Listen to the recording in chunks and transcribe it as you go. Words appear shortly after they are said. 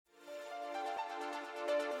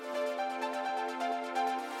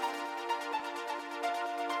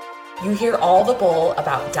You hear all the bull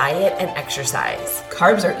about diet and exercise.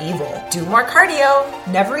 Carbs are evil. Do more cardio.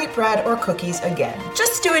 Never eat bread or cookies again.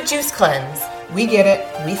 Just do a juice cleanse. We get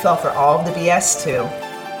it. We fell for all of the BS too.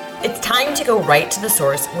 It's time to go right to the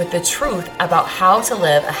source with the truth about how to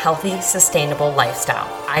live a healthy, sustainable lifestyle.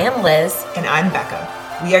 I am Liz. And I'm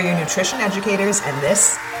Becca. We are your nutrition educators, and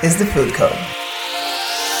this is the Food Code.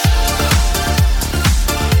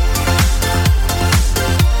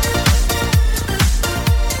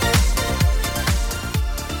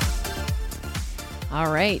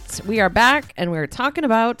 All right, we are back and we're talking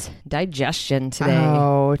about digestion today.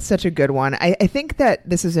 Oh, it's such a good one. I think that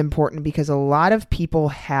this is important because a lot of people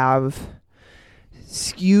have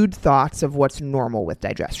skewed thoughts of what's normal with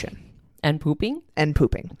digestion. And pooping? And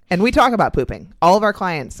pooping. And we talk about pooping. All of our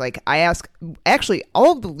clients, like I ask, actually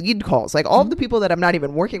all of the lead calls, like all of the people that I'm not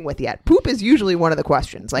even working with yet, poop is usually one of the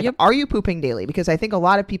questions. Like, Are you pooping daily? Because I think a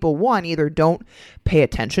lot of people, one, either don't pay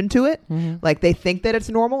attention to it. Like they think that it's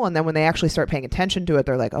normal. And then when they actually start paying attention to it,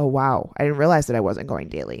 they're like, oh, wow, I didn't realize that I wasn't going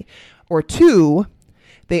daily. Or two,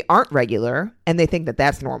 they aren't regular and they think that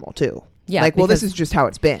that's normal too. Yeah, like, well, this is just how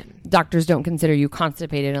it's been. Doctors don't consider you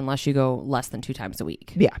constipated unless you go less than 2 times a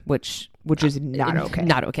week. Yeah. Which is not okay.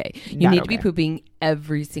 Not okay. You need to be pooping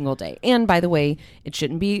every single day. And by the way, it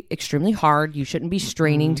shouldn't be extremely hard. You shouldn't be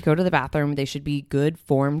straining to go to the bathroom. They should be good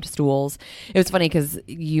formed stools. It was funny because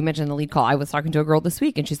you mentioned the lead call. I was talking to a girl this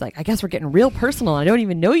week and she's like, I guess we're getting real personal. I don't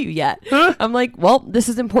even know you yet. I'm like, well, this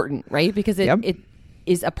is important, right? Because it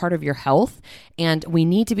is a part of your health, and we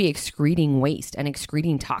need to be excreting waste and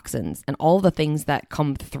excreting toxins and all the things that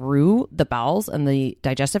come through the bowels and the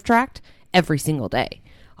digestive tract every single day.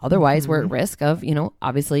 Otherwise, we're at risk of,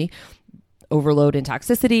 obviously overload and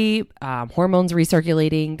toxicity, hormones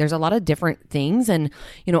recirculating. There's a lot of different things. And,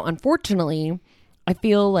 unfortunately, I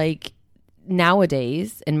feel like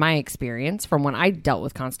nowadays, in my experience, from when I dealt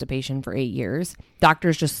with constipation for 8 years,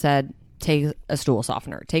 doctors just said, take a stool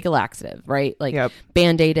softener, take a laxative, right? Like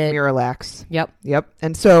Band-Aid it. Miralax. Yep.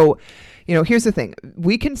 And so, here's the thing.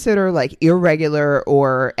 We consider like irregular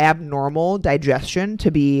or abnormal digestion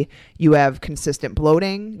to be, you have consistent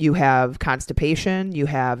bloating, you have constipation, you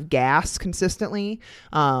have gas consistently,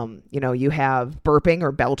 you have burping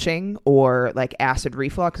or belching or like acid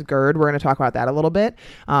reflux, GERD. We're going to talk about that a little bit.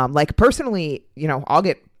 Like personally, I'll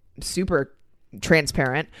get super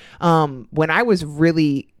transparent. When I was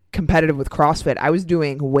really competitive with CrossFit, I was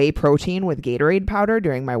doing whey protein with Gatorade powder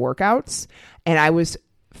during my workouts, and I was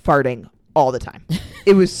farting all the time.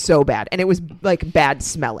 It was so bad, and it was like bad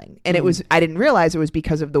smelling, and I didn't realize it was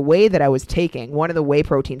because of the whey that I was taking. One of the whey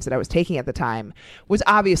proteins that I was taking at the time was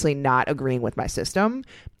obviously not agreeing with my system.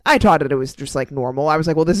 I thought it was just like normal. I was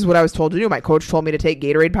like, well, this is what I was told to do. My coach told me to take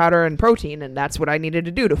Gatorade powder and protein, and that's what I needed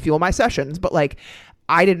to do to fuel my sessions. But like,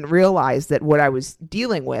 I didn't realize that what I was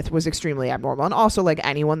dealing with was extremely abnormal. And also, like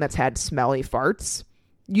anyone that's had smelly farts,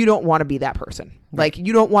 you don't want to be that person. Like,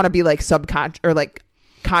 you don't want to be like subconscious or like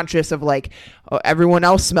conscious of like, oh, everyone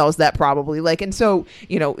else smells that probably. Like, and so,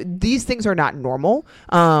 these things are not normal.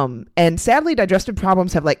 And sadly, digestive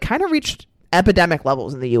problems have like kind of reached epidemic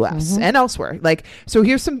levels in the US and elsewhere. Like, so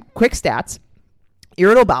here's some quick stats.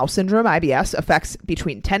 Irritable bowel syndrome, IBS, affects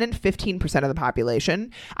between 10 and 15% of the population.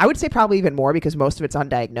 I would say probably even more because most of it's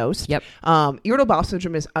undiagnosed. Yep. Irritable bowel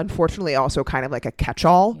syndrome is unfortunately also kind of like a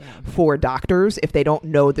catch-all for doctors if they don't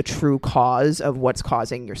know the true cause of what's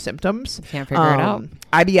causing your symptoms. Can't figure it out.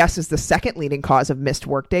 IBS is the second leading cause of missed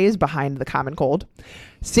work days behind the common cold.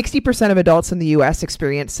 60% of adults in the U.S.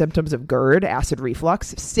 experience symptoms of GERD, acid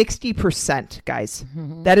reflux. 60%, guys.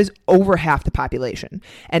 That is over half the population.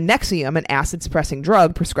 And Nexium, an acid-suppressing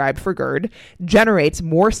drug prescribed for GERD, generates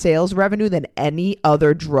more sales revenue than any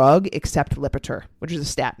other drug except Lipitor, which is a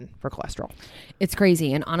statin for cholesterol. It's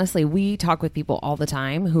crazy. And honestly, we talk with people all the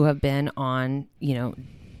time who have been on,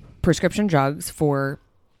 prescription drugs for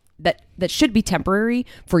that should be temporary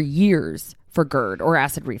for years for GERD or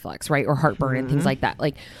acid reflux, right? Or heartburn and things like that.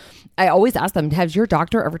 Like, I always ask them, has your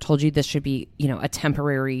doctor ever told you this should be, a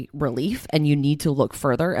temporary relief and you need to look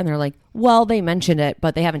further? And they're like, well, they mentioned it,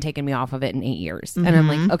 but they haven't taken me off of it in 8 years. And I'm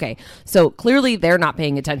like, okay, so clearly they're not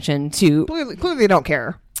paying attention to... Clearly they don't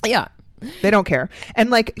care. Yeah. They don't care. And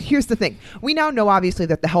like, here's the thing. We now know obviously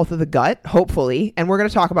that the health of the gut, hopefully, and we're going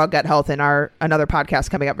to talk about gut health in another podcast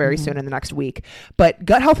coming up very soon in the next week, but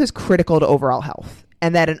gut health is critical to overall health.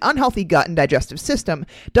 And that an unhealthy gut and digestive system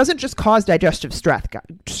doesn't just cause digestive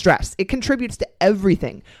stress. It contributes to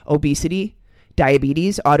everything. Obesity,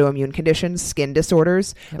 diabetes, autoimmune conditions, skin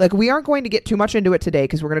disorders. Like, we aren't going to get too much into it today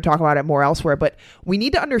because we're going to talk about it more elsewhere, but we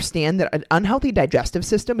need to understand that an unhealthy digestive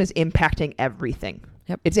system is impacting everything.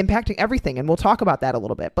 Yep. It's impacting everything. And we'll talk about that a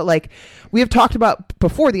little bit. But like we have talked about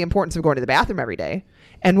before, the importance of going to the bathroom every day.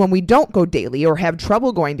 And when we don't go daily or have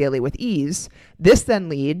trouble going daily with ease, this then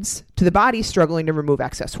leads to the body struggling to remove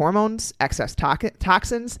excess hormones, excess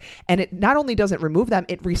toxins. And it not only doesn't remove them,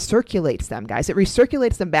 it recirculates them, guys. It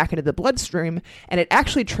recirculates them back into the bloodstream, and it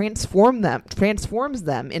actually transforms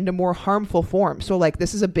them into more harmful forms. So like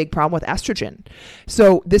this is a big problem with estrogen.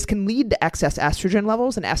 So this can lead to excess estrogen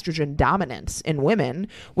levels and estrogen dominance in women,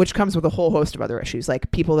 which comes with a whole host of other issues,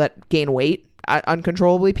 like people that gain weight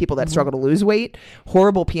uncontrollably, people that struggle to lose weight,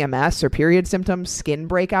 horrible PMS or period symptoms, skin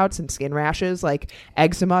breakouts and skin rashes, like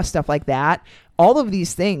eczema, stuff like that. All of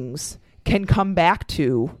these things can come back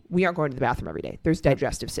to, we aren't going to the bathroom every day. There's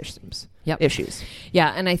digestive systems issues.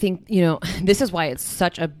 Yeah. And I think, this is why it's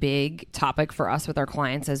such a big topic for us with our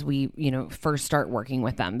clients as we, first start working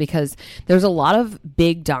with them, because there's a lot of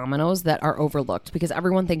big dominoes that are overlooked because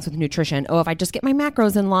everyone thinks with nutrition, if I just get my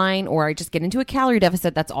macros in line or I just get into a calorie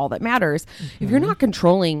deficit, that's all that matters. If you're not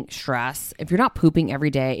controlling stress, if you're not pooping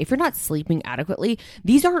every day, if you're not sleeping adequately,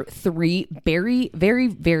 these are 3 very, very,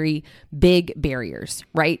 very big barriers,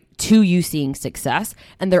 right, to you seeing success.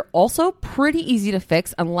 And they're also pretty easy to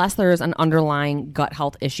fix unless there is an underlying gut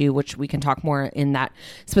health issue, which we can talk more in that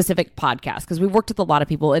specific podcast because we've worked with a lot of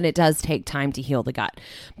people and it does take time to heal the gut.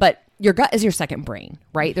 But your gut is your second brain,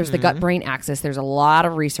 right? There's the gut brain axis. There's a lot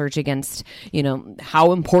of research against,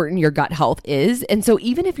 how important your gut health is. And so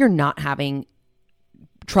even if you're not having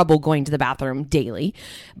trouble going to the bathroom daily,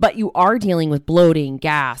 but you are dealing with bloating,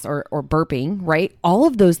 gas, or burping, right? All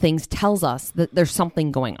of those things tells us that there's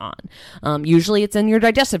something going on. Usually it's in your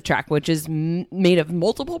digestive tract, which is made of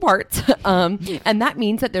multiple parts. And that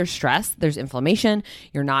means that there's stress, there's inflammation,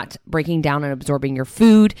 you're not breaking down and absorbing your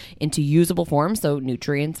food into usable forms, so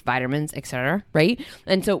nutrients, vitamins, etc., right?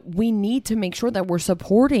 And so we need to make sure that we're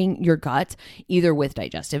supporting your gut either with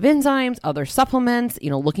digestive enzymes, other supplements,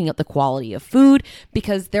 looking at the quality of food,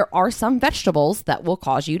 because there are some vegetables that will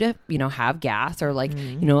cause you to, have gas or like,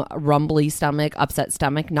 a rumbly stomach, upset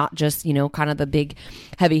stomach, not just, kind of the big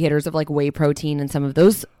heavy hitters of like whey protein and some of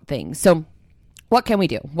those things. So what can we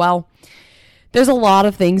do? Well, there's a lot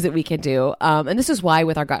of things that we can do. And this is why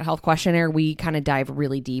with our gut health questionnaire, we kind of dive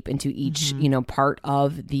really deep into each, part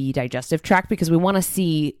of the digestive tract because we want to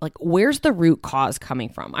see like, where's the root cause coming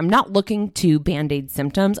from? I'm not looking to Band-Aid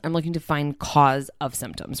symptoms. I'm looking to find cause of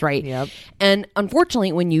symptoms, right? Yep. And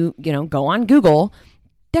unfortunately, when you, go on Google,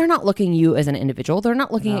 they're not looking you as an individual. They're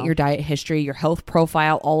not looking at your diet history, your health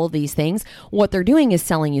profile, all of these things. What they're doing is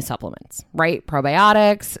selling you supplements, right?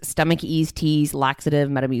 Probiotics, stomach ease teas, laxative,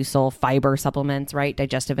 Metamucil, fiber supplements, right?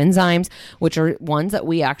 Digestive enzymes, which are ones that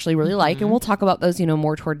we actually really like. And we'll talk about those,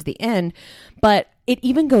 more towards the end. But it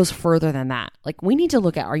even goes further than that. Like we need to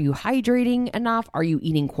look at, are you hydrating enough? Are you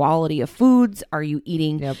eating quality of foods? Are you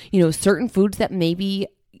eating, certain foods that maybe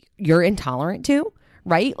you're intolerant to?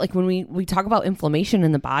 Right? Like when we talk about inflammation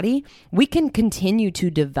in the body, we can continue to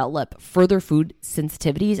develop further food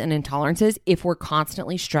sensitivities and intolerances if we're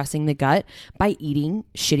constantly stressing the gut by eating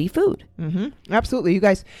shitty food. Absolutely. You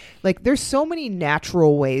guys, like there's so many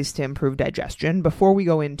natural ways to improve digestion. Before we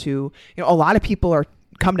go into, a lot of people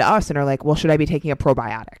come to us and are like, well, should I be taking a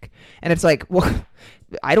probiotic? And it's like, well,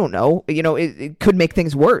 I don't know. It could make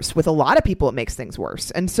things worse. With a lot of people, it makes things worse.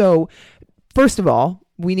 And so first of all,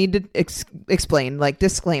 we need to explain, like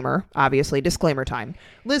disclaimer time.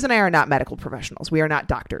 Liz and I are not medical professionals. We are not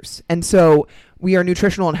doctors. And so we are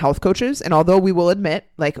nutritional and health coaches. And although we will admit,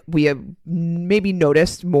 like we have maybe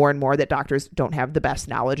noticed more and more that doctors don't have the best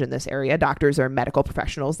knowledge in this area. Doctors are medical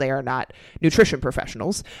professionals. They are not nutrition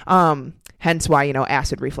professionals. Hence why,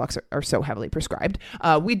 acid reflux are so heavily prescribed.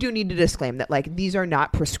 We do need to disclaim that like, these are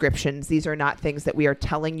not prescriptions. These are not things that we are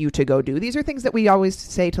telling you to go do. These are things that we always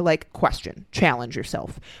say to like question, challenge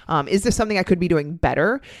yourself. Is this something I could be doing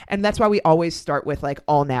better? And that's why we always start with like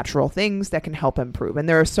all natural things that can help improve. And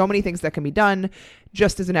there are so many things that can be done.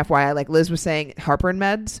 Just as an FYI, like Liz was saying, heartburn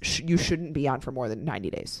meds, you shouldn't be on for more than 90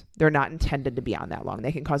 days. They're not intended to be on that long.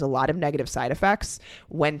 They can cause a lot of negative side effects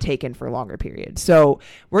when taken for longer periods. So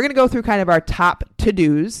we're going to go through kind of our top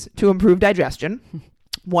to-dos to improve digestion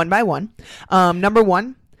one by one. Number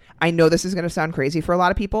one, I know this is going to sound crazy for a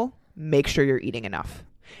lot of people. Make sure you're eating enough.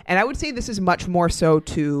 And I would say this is much more so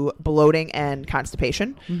to bloating and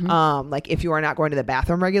constipation. Like if you are not going to the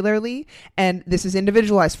bathroom regularly, and this is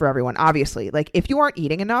individualized for everyone, obviously. Like if you aren't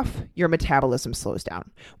eating enough, your metabolism slows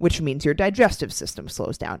down, which means your digestive system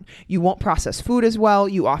slows down. You won't process food as well.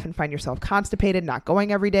 You often find yourself constipated, not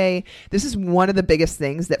going every day. This is one of the biggest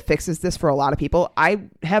things that fixes this for a lot of people. I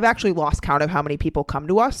have actually lost count of how many people come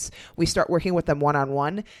to us. We start working with them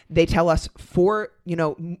one-on-one. They tell us for,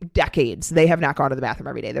 decades, they have not gone to the bathroom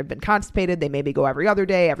every day. They've been constipated. They maybe go every other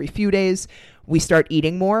day, every few days. We start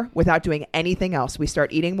eating more without doing anything else. We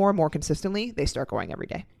start eating more consistently. They start going every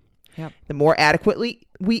day. Yep. The more adequately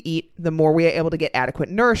we eat, the more we are able to get adequate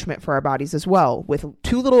nourishment for our bodies as well. With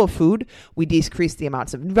too little of food, we decrease the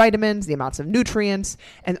amounts of vitamins, the amounts of nutrients,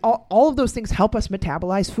 and all of those things help us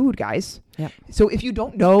metabolize food, guys. Yep. So if you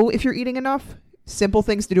don't know if you're eating enough, simple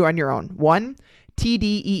things to do on your own. 1,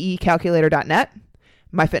 tdeecalculator.net,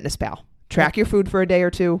 MyFitnessPal. Track your food for a day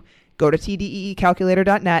or two. Go to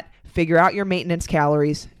tdeecalculator.net. Figure out your maintenance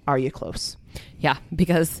calories. Are you close? Yeah,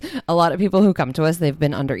 because a lot of people who come to us, they've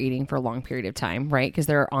been under eating for a long period of time, right? Because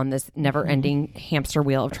they're on this never ending hamster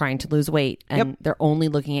wheel of trying to lose weight, and they're only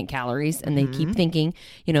looking at calories, and they keep thinking,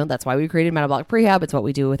 that's why we created metabolic prehab. It's what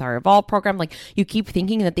we do with our Evolve program. Like you keep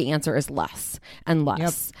thinking that the answer is less and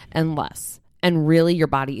less and less. And really your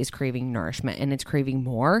body is craving nourishment and it's craving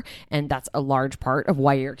more. And that's a large part of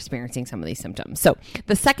why you're experiencing some of these symptoms. So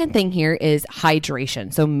the second thing here is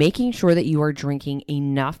hydration. So making sure that you are drinking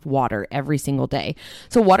enough water every single day.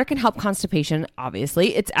 So water can help constipation.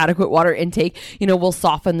 Obviously, it's adequate water intake, will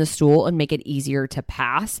soften the stool and make it easier to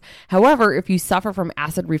pass. However, if you suffer from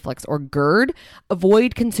acid reflux or GERD,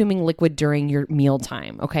 avoid consuming liquid during your meal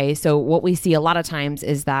time. Okay. So what we see a lot of times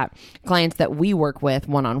is that clients that we work with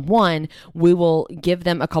one-on-one, we will give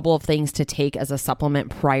them a couple of things to take as a supplement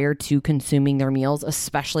prior to consuming their meals,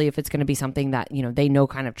 especially if it's going to be something that, they know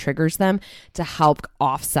kind of triggers them to help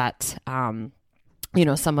offset,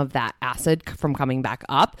 some of that acid from coming back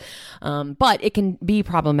up. But it can be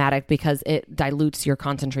problematic because it dilutes your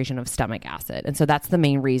concentration of stomach acid. And so that's the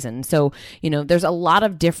main reason. So, there's a lot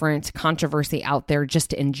of different controversy out there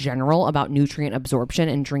just in general about nutrient absorption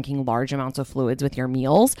and drinking large amounts of fluids with your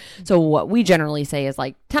meals. So what we generally say is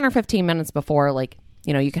like 10 or 15 minutes before,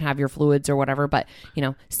 you can have your fluids or whatever, but,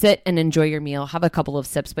 sit and enjoy your meal, have a couple of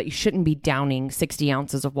sips, but you shouldn't be downing 60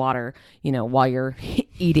 ounces of water, while you're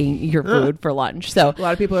eating your food for lunch. So a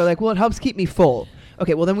lot of people are like, well, it helps keep me full.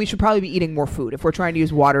 Okay, well, then we should probably be eating more food if we're trying to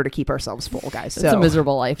use water to keep ourselves full, guys. It's a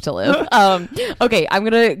miserable life to live. Okay, I'm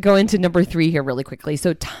going to go into number 3 here really quickly.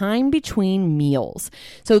 So time between meals.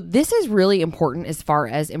 So this is really important as far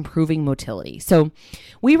as improving motility. So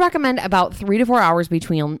we recommend about 3 to 4 hours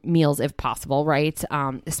between meals if possible, right?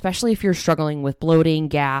 Especially if you're struggling with bloating,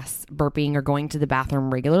 gas, burping, or going to the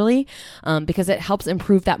bathroom regularly, because it helps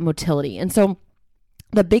improve that motility. And so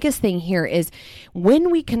the biggest thing here is when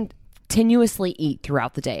we continuously eat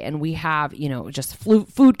throughout the day and we have, just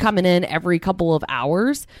food coming in every couple of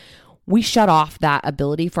hours, we shut off that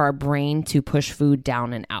ability for our brain to push food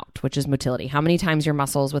down and out, which is motility. How many times your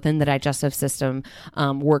muscles within the digestive system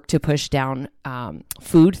work to push down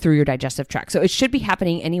food through your digestive tract. So it should be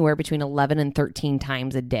happening anywhere between 11 and 13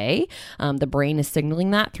 times a day. The brain is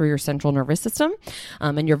signaling that through your central nervous system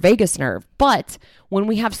and your vagus nerve. But when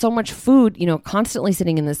we have so much food, constantly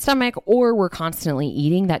sitting in the stomach, or we're constantly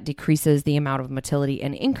eating, that decreases the amount of motility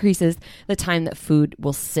and increases the time that food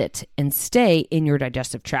will sit and stay in your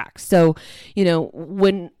digestive tract. So,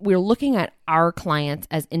 when we're looking at our clients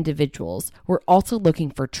as individuals, we're also looking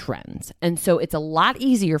for trends. And so it's a lot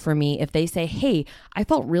easier for me if they say, hey, I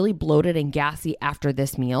felt really bloated and gassy after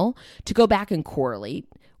this meal, to go back and correlate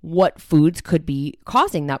what foods could be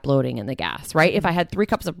causing that bloating and the gas, right? If I had 3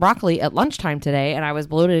 cups of broccoli at lunchtime today and I was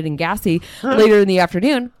bloated and gassy later in the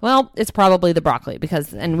afternoon, well, it's probably the broccoli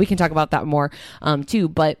and we can talk about that more too,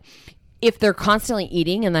 but if they're constantly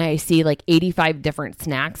eating and I see like 85 different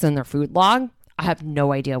snacks in their food log, I have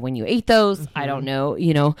no idea when you ate those. I don't know,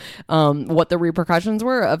 what the repercussions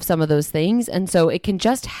were of some of those things. And so it can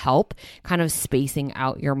just help kind of spacing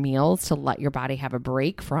out your meals to let your body have a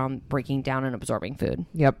break from breaking down and absorbing food.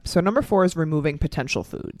 Yep. So number 4 is removing potential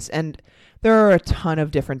foods. And there are a ton of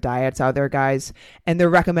different diets out there, guys, and they're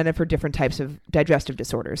recommended for different types of digestive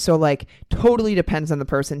disorders. So totally depends on the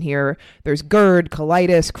person here. There's GERD,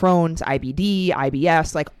 colitis, Crohn's, IBD,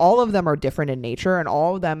 IBS, all of them are different in nature and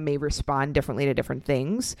all of them may respond differently to different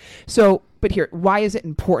things. So, but here, why is it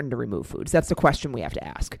important to remove foods? That's the question we have to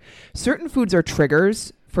ask. Certain foods are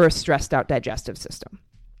triggers for a stressed out digestive system.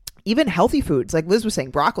 Even healthy foods, like Liz was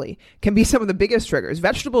saying, broccoli can be some of the biggest triggers.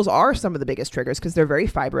 Vegetables are some of the biggest triggers because they're very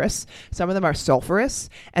fibrous. Some of them are sulfurous,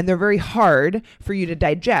 and they're very hard for you to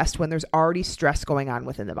digest when there's already stress going on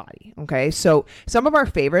within the body. Okay, so some of our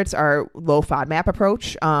favorites are low FODMAP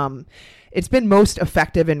approach. It's been most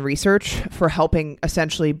effective in research for helping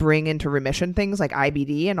essentially bring into remission things like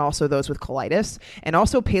IBD and also those with colitis, and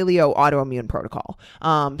also paleo autoimmune protocol.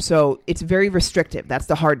 So it's very restrictive. That's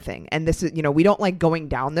the hard thing. And this is, we don't like going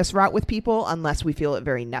down this route with people unless we feel it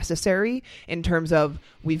very necessary in terms of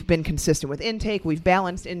we've been consistent with intake, we've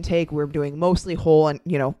balanced intake, we're doing mostly whole and,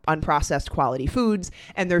 unprocessed quality foods,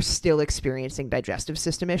 and they're still experiencing digestive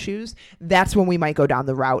system issues. That's when we might go down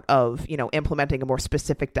the route of, implementing a more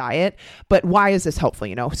specific diet. But why is this helpful?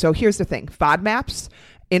 So here's the thing. FODMAPs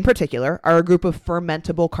in particular are a group of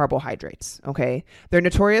fermentable carbohydrates. Okay. They're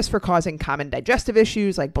notorious for causing common digestive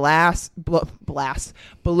issues like bloating,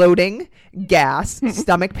 gas,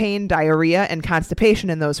 stomach pain, diarrhea, and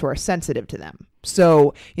constipation in those who are sensitive to them.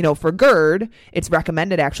 So, for GERD, it's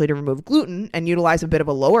recommended actually to remove gluten and utilize a bit of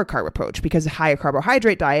a lower carb approach because a high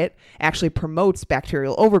carbohydrate diet actually promotes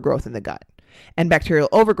bacterial overgrowth in the gut. And bacterial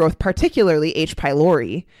overgrowth, particularly H.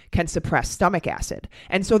 pylori, can suppress stomach acid.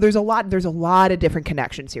 And so there's a lot of different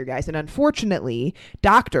connections here, guys. And unfortunately,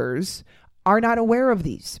 doctors are not aware of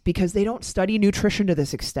these because they don't study nutrition to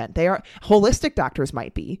this extent. Holistic doctors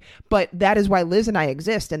might be, but that is why Liz and I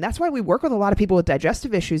exist. And that's why we work with a lot of people with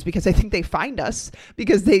digestive issues, because I think they find us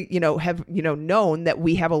because they, have, known that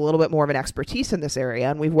we have a little bit more of an expertise in this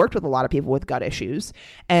area. And we've worked with a lot of people with gut issues,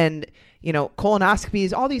 and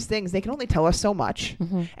colonoscopies, all these things, they can only tell us so much.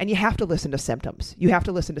 Mm-hmm. And you have to listen to symptoms. You have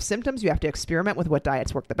to experiment with what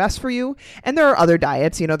diets work the best for you. And there are other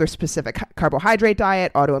diets, there's specific carbohydrate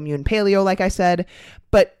diet, autoimmune paleo, like I said.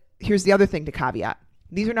 But here's the other thing to caveat.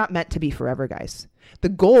 These are not meant to be forever, guys. The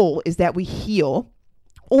goal is that we heal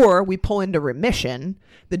or we pull into remission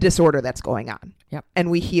the disorder that's going on. Yep. And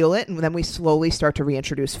we heal it, and then we slowly start to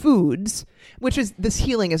reintroduce foods, which is, this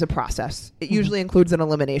healing is a process. It usually includes an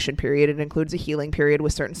elimination period. It includes a healing period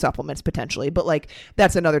with certain supplements potentially, but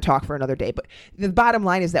that's another talk for another day. But the bottom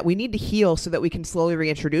line is that we need to heal so that we can slowly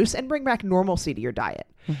reintroduce and bring back normalcy to your diet.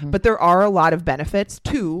 Mm-hmm. But there are a lot of benefits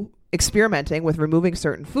to experimenting with removing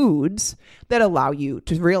certain foods that allow you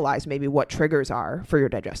to realize maybe what triggers are for your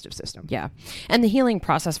digestive system. Yeah. And the healing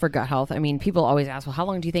process for gut health, people always ask, well, how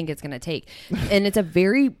long do you think it's going to take? And it's a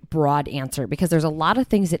very broad answer because there's a lot of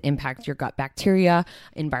things that impact your gut bacteria,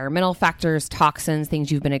 environmental factors, toxins, things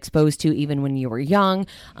you've been exposed to even when you were young,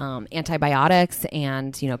 antibiotics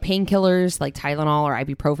and, painkillers like Tylenol or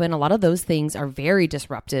ibuprofen. A lot of those things are very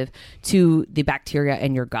disruptive to the bacteria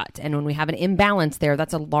in your gut. And when we have an imbalance there,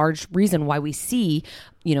 that's a large reason why we see,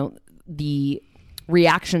 the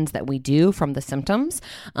reactions that we do from the symptoms,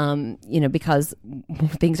 because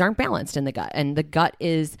things aren't balanced in the gut, and the gut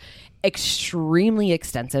is extremely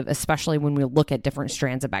extensive, especially when we look at different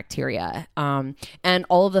strands of bacteria, and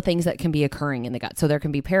all of the things that can be occurring in the gut. So there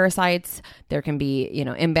can be parasites, there can be,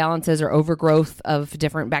 imbalances or overgrowth of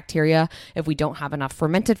different bacteria. If we don't have enough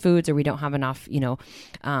fermented foods, or we don't have enough,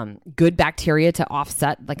 good bacteria to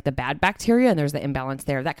offset like the bad bacteria, and there's the imbalance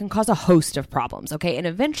there, that can cause a host of problems. Okay. And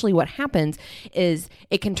eventually what happens is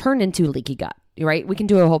it can turn into leaky gut. Right? We can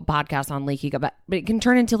do a whole podcast on leaky gut, but it can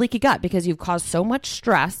turn into leaky gut because you've caused so much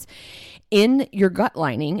stress in your gut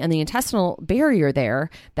lining and the intestinal barrier there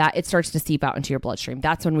that it starts to seep out into your bloodstream.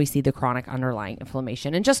 That's when we see the chronic underlying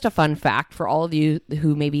inflammation. And just a fun fact for all of you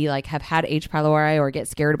who maybe have had H. pylori or get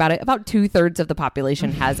scared about it, about 2/3 of the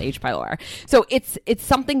population has H. pylori. So it's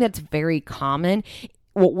something that's very common.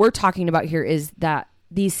 What we're talking about here is that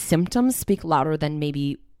these symptoms speak louder than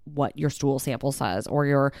maybe what your stool sample says or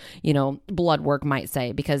your, blood work might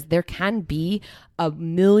say, because there can be a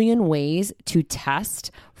million ways to test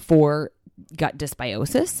for gut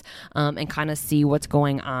dysbiosis and kind of see what's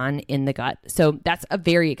going on in the gut. So that's a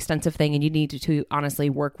very extensive thing, and you need to honestly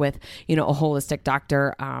work with, a holistic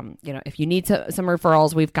doctor. If you need some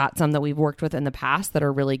referrals, we've got some that we've worked with in the past that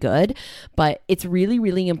are really good, but it's really,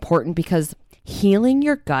 really important because healing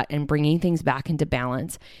your gut and bringing things back into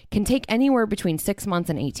balance can take anywhere between 6 months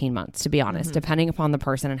and 18 months, to be honest, depending upon the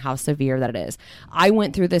person and how severe that it is. I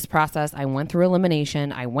went through this process. I went through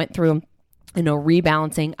elimination. I went through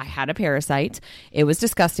rebalancing. I had a parasite. It was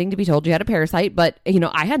disgusting to be told you had a parasite, but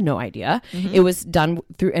I had no idea. It was done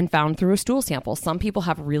through and found through a stool sample. Some people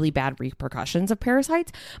have really bad repercussions of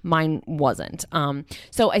parasites. Mine wasn't.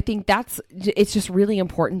 So I think it's just really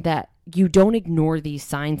important that you don't ignore these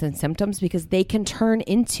signs and symptoms because they can turn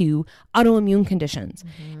into autoimmune conditions.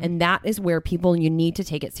 And that is where you need to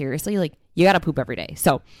take it seriously. Like, You got to poop every day.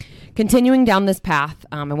 So continuing down this path,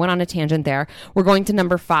 I went on a tangent there. We're going to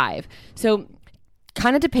number 5. So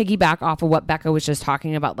kind of to piggyback off of what Becca was just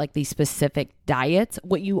talking about, like these specific diets,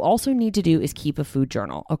 what you also need to do is keep a food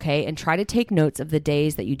journal, okay? And try to take notes of the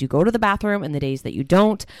days that you do go to the bathroom and the days that you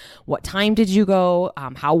don't. What time did you go?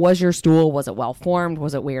 How was your stool? Was it well formed?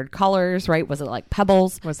 Was it weird colors, right? Was it like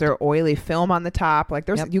pebbles? Was there oily film on the top? Like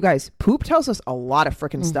there's, you guys, poop tells us a lot of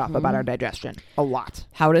freaking stuff about our digestion. A lot.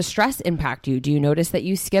 How does stress impact you? Do you notice that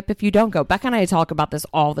you skip if you don't go? Becca and I talk about this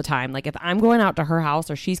all the time. Like if I'm going out to her house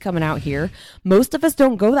or she's coming out here, most of us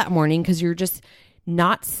don't go that morning because you're just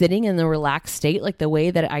not sitting in the relaxed state like the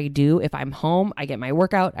way that I do. If I'm home, I get my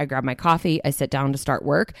workout, I grab my coffee, I sit down to start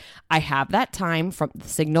work. I have that time from the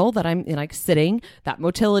signal that I'm like sitting, that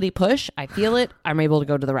motility push, I feel it, I'm able to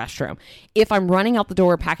go to the restroom. If I'm running out the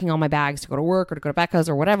door, packing all my bags to go to work or to go to Becca's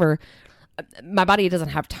or whatever, my body doesn't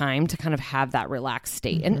have time to kind of have that relaxed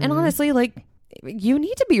state. And honestly, like, you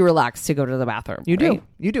need to be relaxed to go to the bathroom. You right? do.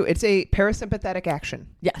 You do. It's a parasympathetic action.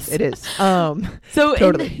 Yes, it is. So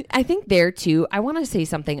totally. I think there too, I want to say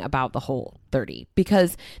something about the Whole30,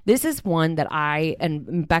 because this is one that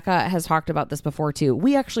and Becca has talked about this before too.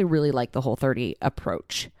 We actually really like the Whole30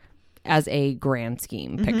 approach as a grand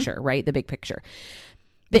scheme picture, right? The big picture.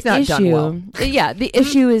 It's not done well. Yeah. The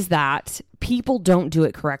issue is that people don't do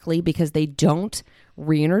it correctly because they don't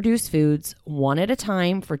reintroduce foods one at a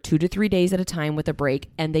time for 2 to 3 days at a time with a break,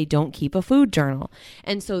 and they don't keep a food journal.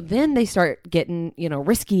 And so then they start getting,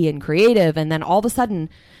 risky and creative. And then all of a sudden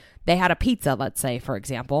they had a pizza, let's say, for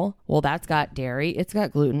example. Well, that's got dairy, it's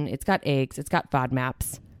got gluten, it's got eggs, it's got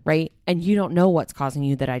FODMAPs, right? And you don't know what's causing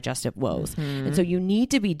you the digestive woes. And so you need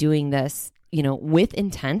to be doing this with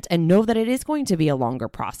intent, and know that it is going to be a longer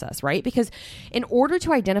process, right? Because in order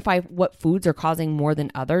to identify what foods are causing more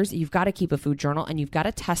than others, you've got to keep a food journal and you've got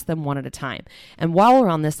to test them one at a time. And while we're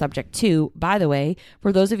on this subject too, by the way,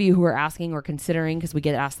 for those of you who are asking or considering, because we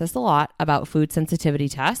get asked this a lot about food sensitivity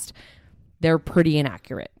tests, they're pretty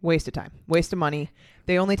inaccurate. Waste of time, waste of money.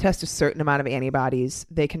 They only test a certain amount of antibodies.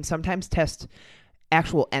 They can sometimes test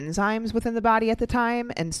actual enzymes within the body at the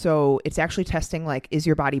time. And so it's actually testing, like, is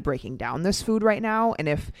your body breaking down this food right now? And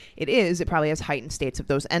if it is, it probably has heightened states of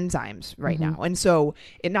those enzymes right now. And so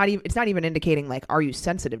it's not even indicating, like, are you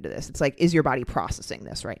sensitive to this? It's like, is your body processing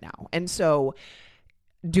this right now? And so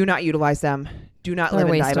do not utilize them. Do not live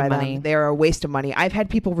and die by them. They're a waste of money. I've had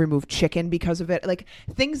people remove chicken because of it. Like,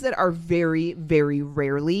 things that are very, very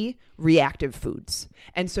rarely reactive foods.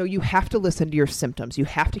 And so you have to listen to your symptoms. You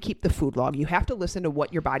have to keep the food log. You have to listen to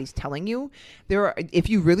what your body's telling you. If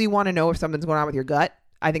you really want to know if something's going on with your gut,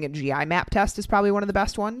 I think a GI map test is probably one of the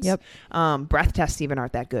best ones. Yep. Breath tests even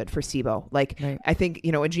aren't that good for SIBO. Like, right. I think,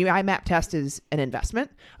 a GI map test is an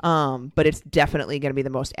investment, but it's definitely going to be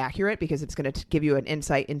the most accurate because it's going to give you an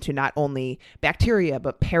insight into not only bacteria,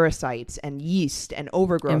 but parasites and yeast and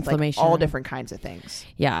overgrowth, inflammation, like all different kinds of things.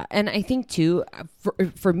 Yeah. And I think too,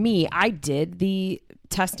 for me, I did the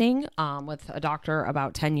testing with a doctor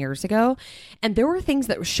about 10 years ago, and there were things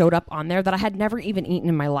that showed up on there that I had never even eaten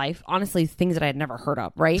in my life. Honestly, things that I had never heard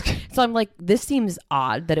of, right? So I'm like, this seems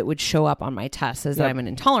odd that it would show up on my test as that I'm an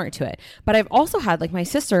intolerant to it. But I've also had, like, my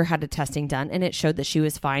sister had a testing done and it showed that she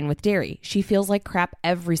was fine with dairy. She feels like crap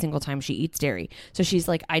every single time she eats dairy. So she's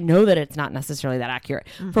like, I know that it's not necessarily that accurate.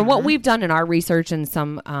 From what we've done in our research and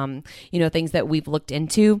some things that we've looked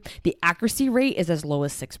into, the accuracy rate is as low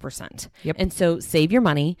as 6%. And so save your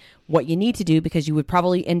money. What you need to do, because you would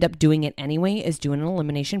probably end up doing it anyway, is do an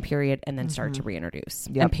elimination period and then start to reintroduce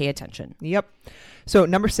and pay attention. So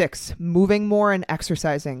number 6, moving more and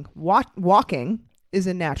exercising. Walking is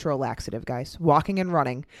a natural laxative, guys. Walking and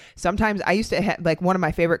running. Sometimes I used to have, like, one of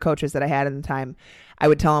my favorite coaches that I had at the time, I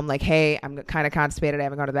would tell him, like, hey, I'm kind of constipated, I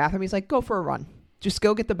haven't gone to the bathroom. He's like, go for a run. Just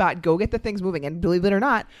go get the things moving. And believe it or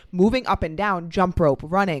not, moving up and down, jump rope,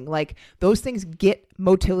 running, like, those things get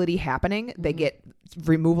motility happening. They get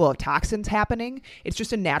removal of toxins happening. It's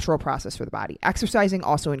just a natural process for the body. Exercising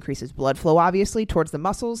also increases blood flow, obviously, towards the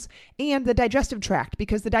muscles and the digestive tract,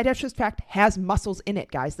 because the digestive tract has muscles in it,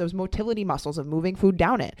 guys. Those motility muscles of moving food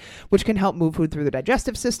down it, which can help move food through the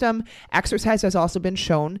digestive system. Exercise has also been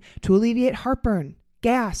shown to alleviate heartburn,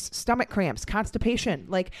 gas, stomach cramps, constipation.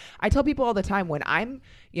 Like, I tell people all the time when I'm,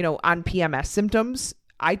 on PMS symptoms,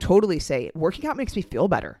 I totally say working out makes me feel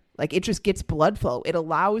better. Like, it just gets blood flow. It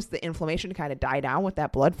allows the inflammation to kind of die down with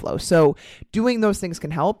that blood flow. So doing those things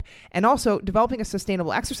can help. And also developing a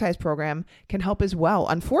sustainable exercise program can help as well.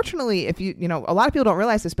 Unfortunately, if a lot of people don't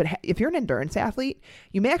realize this, but if you're an endurance athlete,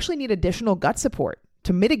 you may actually need additional gut support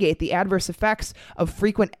to mitigate the adverse effects of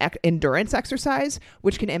frequent endurance exercise,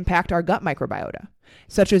 which can impact our gut microbiota.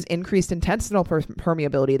 such as increased intestinal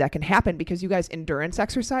permeability that can happen because you guys, endurance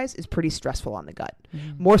exercise is pretty stressful on the gut,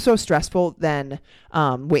 more so stressful than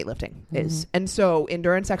weightlifting is. And so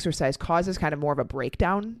endurance exercise causes kind of more of a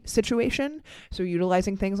breakdown situation. So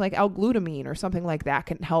utilizing things like L-glutamine or something like that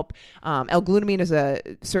can help. L-glutamine is a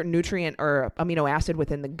certain nutrient or amino acid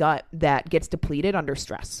within the gut that gets depleted under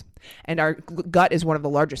stress. And our gut is one of the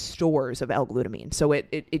largest stores of L-glutamine. So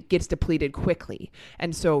it gets depleted quickly.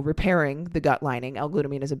 And so repairing the gut lining,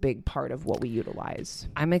 L-glutamine is a big part of what we utilize.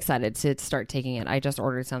 I'm excited to start taking it. I just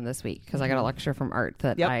ordered some this week because I got a lecture from Art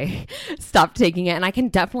that I stopped taking it. And I can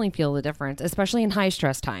definitely feel the difference, especially in high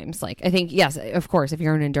stress times. Like, I think, yes, of course, if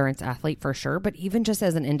you're an endurance athlete for sure, but even just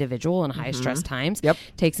as an individual in high stress times,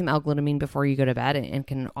 take some L-glutamine before you go to bed and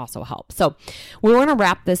can also help. So we want to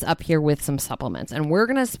wrap this up here with some supplements. And we're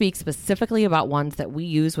going to speak specifically about ones that we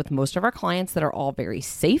use with most of our clients that are all very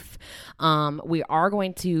safe. We are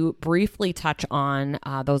going to briefly touch on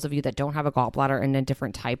those of you that don't have a gallbladder and a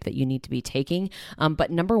different type that you need to be taking.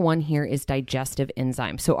 But number one here is digestive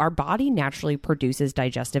enzymes. So our body naturally produces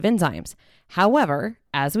digestive enzymes. However,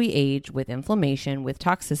 as we age with inflammation, with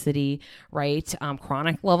toxicity, right,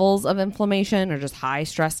 chronic levels of inflammation or just high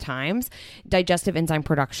stress times, digestive enzyme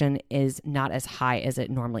production is not as high as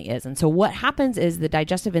it normally is. And so what happens is the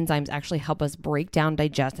digestive enzymes actually help us break down,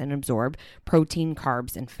 digest, and absorb protein,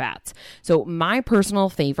 carbs, and fats. So my personal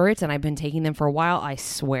favorites, and I've been taking them for a while, I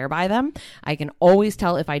swear by them. I can always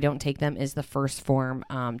tell if I don't take them, is the first form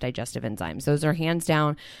digestive enzymes. Those are hands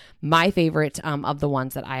down my favorite of the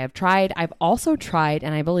ones that I have tried. I've also tried,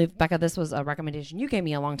 and I believe, Becca, this was a recommendation you gave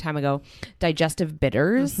me a long time ago, digestive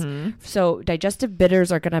bitters. So digestive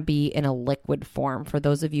bitters are going to be in a liquid form for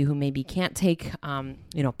those of you who maybe can't take,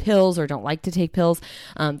 pills or don't like to take pills.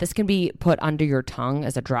 This can be put under your tongue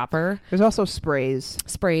as a dropper. There's also sprays.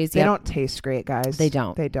 They don't taste great, guys. They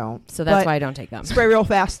don't. So that's why I don't take them. Spray real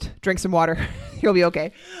fast. Drink some water. You'll be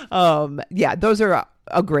okay. Those are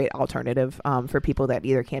a great alternative for people that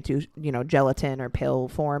either can't do gelatin or pill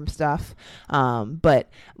form stuff. But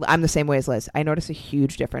I'm the same way as Liz. I notice a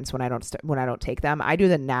huge difference when I don't take them. I do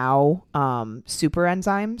the now super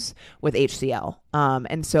enzymes with HCl.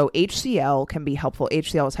 And so HCl can be helpful.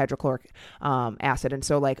 HCl is hydrochloric acid. And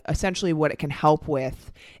so like essentially what it can help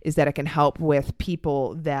with is that it can help with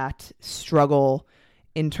people that struggle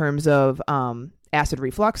in terms of acid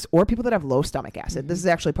reflux or people that have low stomach acid. This is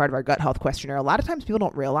actually part of our gut health questionnaire. A lot of times people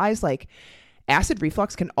don't realize like acid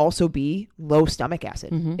reflux can also be low stomach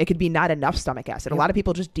acid. It could be not enough stomach acid. A lot of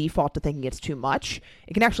people just default to thinking it's too much.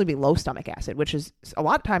 It can actually be low stomach acid, which is a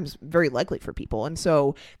lot of times very likely for people. And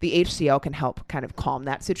so the HCl can help kind of calm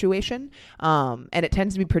that situation. And it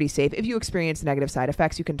tends to be pretty safe. If you experience negative side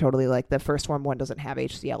effects, you can totally, like the first form one doesn't have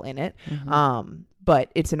HCl in it.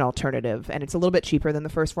 But it's an alternative and it's a little bit cheaper than the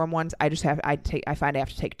first form ones. I find I have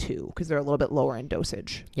to take two because they're a little bit lower in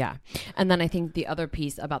dosage. Yeah. And then I think the other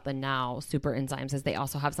piece about the now super enzymes is they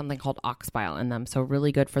also have something called ox bile in them. So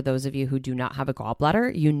really good for those of you who do not have a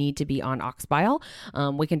gallbladder. You need to be on ox bile.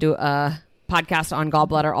 We can do a podcast on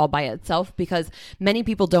gallbladder all by itself because many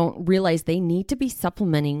people don't realize they need to be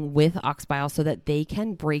supplementing with ox bile so that they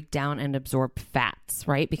can break down and absorb fats,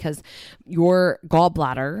 right? Because your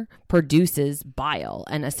gallbladder produces bile,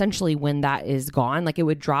 and essentially when that is gone, like it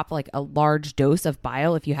would drop like a large dose of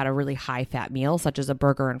bile if you had a really high fat meal such as a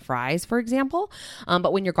burger and fries, for example.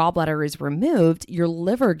 But when your gallbladder is removed, your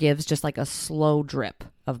liver gives just like a slow drip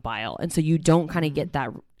of bile, and so you don't kind of get that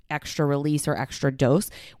extra release or extra dose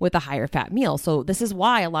with a higher fat meal. So this is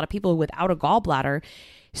why a lot of people without a gallbladder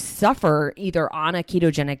suffer either on a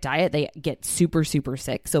ketogenic diet. They get super, super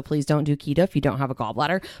sick. So please don't do keto if you don't have a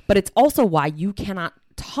gallbladder. But it's also why you cannot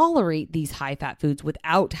tolerate these high fat foods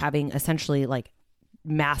without having essentially like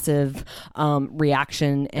massive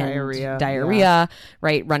reaction and diarrhea,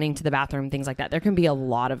 right? Running to the bathroom, things like that. There can be a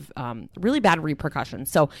lot of really bad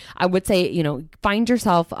repercussions. So I would say, find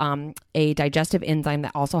yourself a digestive enzyme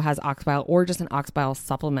that also has ox bile or just an ox bile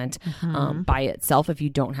supplement by itself if you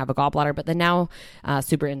don't have a gallbladder. But the now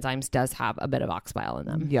super enzymes does have a bit of ox bile in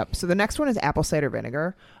them. Yep. So the next one is apple cider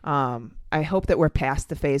vinegar. I hope that we're past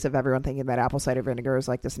the phase of everyone thinking that apple cider vinegar is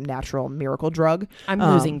like this natural miracle drug. I'm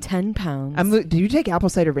losing 10 pounds. Do you take apple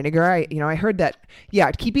cider vinegar? I heard that. Yeah,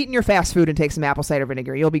 keep eating your fast food and take some apple cider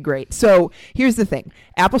vinegar. You'll be great. So here's the thing.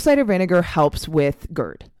 Apple cider vinegar helps with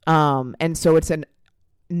GERD. And so it's an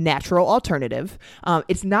natural alternative.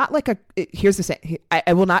 It's not like here's the thing.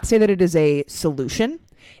 I will not say that it is a solution.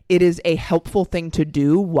 it is a helpful thing to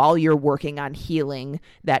do while you're working on healing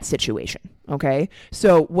that situation. Okay.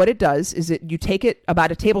 So what it does is you take it,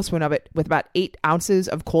 about a tablespoon of it, with about 8 ounces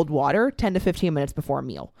of cold water, 10 to 15 minutes before a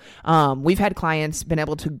meal. We've had clients been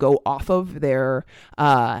able to go off of their,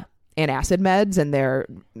 antacid meds and their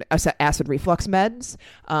acid reflux meds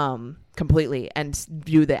completely and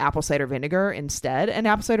do the apple cider vinegar instead. And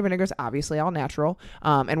apple cider vinegar is obviously all natural.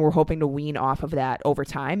 And we're hoping to wean off of that over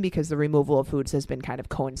time because the removal of foods has been kind of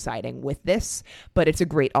coinciding with this. But it's a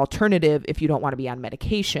great alternative if you don't want to be on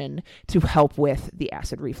medication to help with the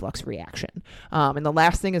acid reflux reaction. And the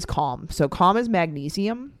last thing is Calm. So Calm is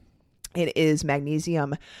magnesium. It is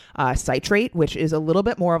magnesium citrate, which is a little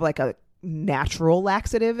bit more of like a natural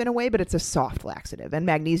laxative in a way, but it's a soft laxative. And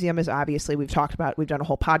magnesium is obviously, we've done a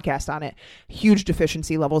whole podcast on it, huge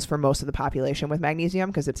deficiency levels for most of the population with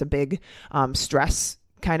magnesium because it's a big stress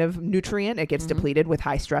kind of nutrient. It gets depleted with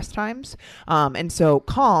high stress times. And so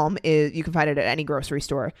Calm is, you can find it at any grocery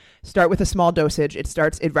store. Start with a small dosage.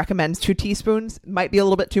 It recommends 2 teaspoons. Might be a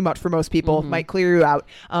little bit too much for most people. Might clear you out.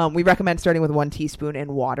 We recommend starting with 1 teaspoon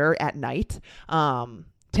in water at night.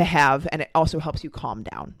 To have, and it also helps you calm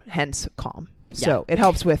down, hence Calm. So it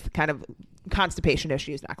helps with kind of constipation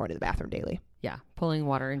issues, not going to the bathroom daily. Yeah, pulling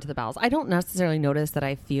water into the bowels. I don't necessarily notice that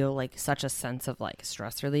I feel like such a sense of like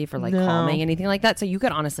stress relief or like calming, anything like that. So you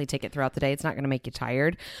could honestly take it throughout the day. It's not going to make you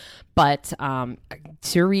tired. But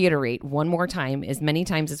to reiterate one more time, as many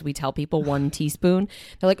times as we tell people 1 teaspoon,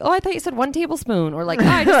 they're like, oh, I thought you said 1 tablespoon. Or like, oh,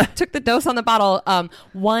 I just took the dose on the bottle.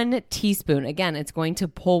 1 teaspoon. Again, it's going to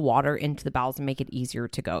pull water into the bowels and make it easier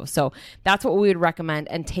to go. So that's what we would recommend.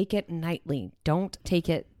 And take it nightly. Don't take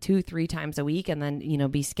it 2-3 times a week and then,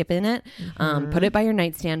 be skipping it. Put it by your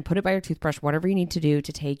nightstand, put it by your toothbrush, whatever you need to do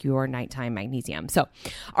to take your nighttime magnesium. So,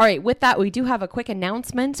 all right, with that, we do have a quick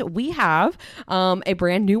announcement. We have a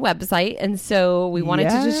brand new website. And so we wanted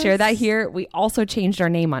to just share that here. We also changed our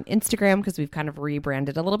name on Instagram because we've kind of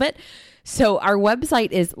rebranded a little bit. So our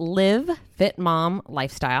website is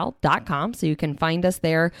livefitmomlifestyle.com. So you can find us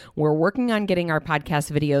there. We're working on getting our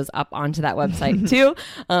podcast videos up onto that website too.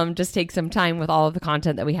 Just take some time with all of the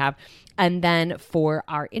content that we have. And then for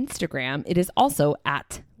our Instagram, it is also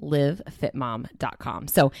at livefitmom.com.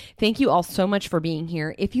 So thank you all so much for being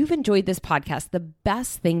here. If you've enjoyed this podcast, the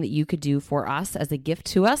best thing that you could do for us as a gift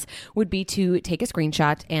to us would be to take a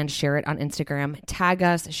screenshot and share it on Instagram, tag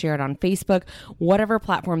us, share it on Facebook, whatever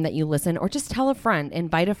platform that you listen, or just tell a friend,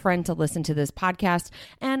 invite a friend to listen to this podcast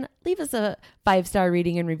and leave us a 5-star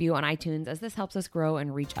rating and review on iTunes as this helps us grow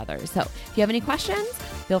and reach others. So if you have any questions,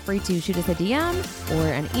 feel free to shoot us a DM or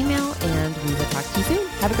an email and we will talk to you soon.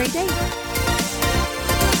 Have a great day.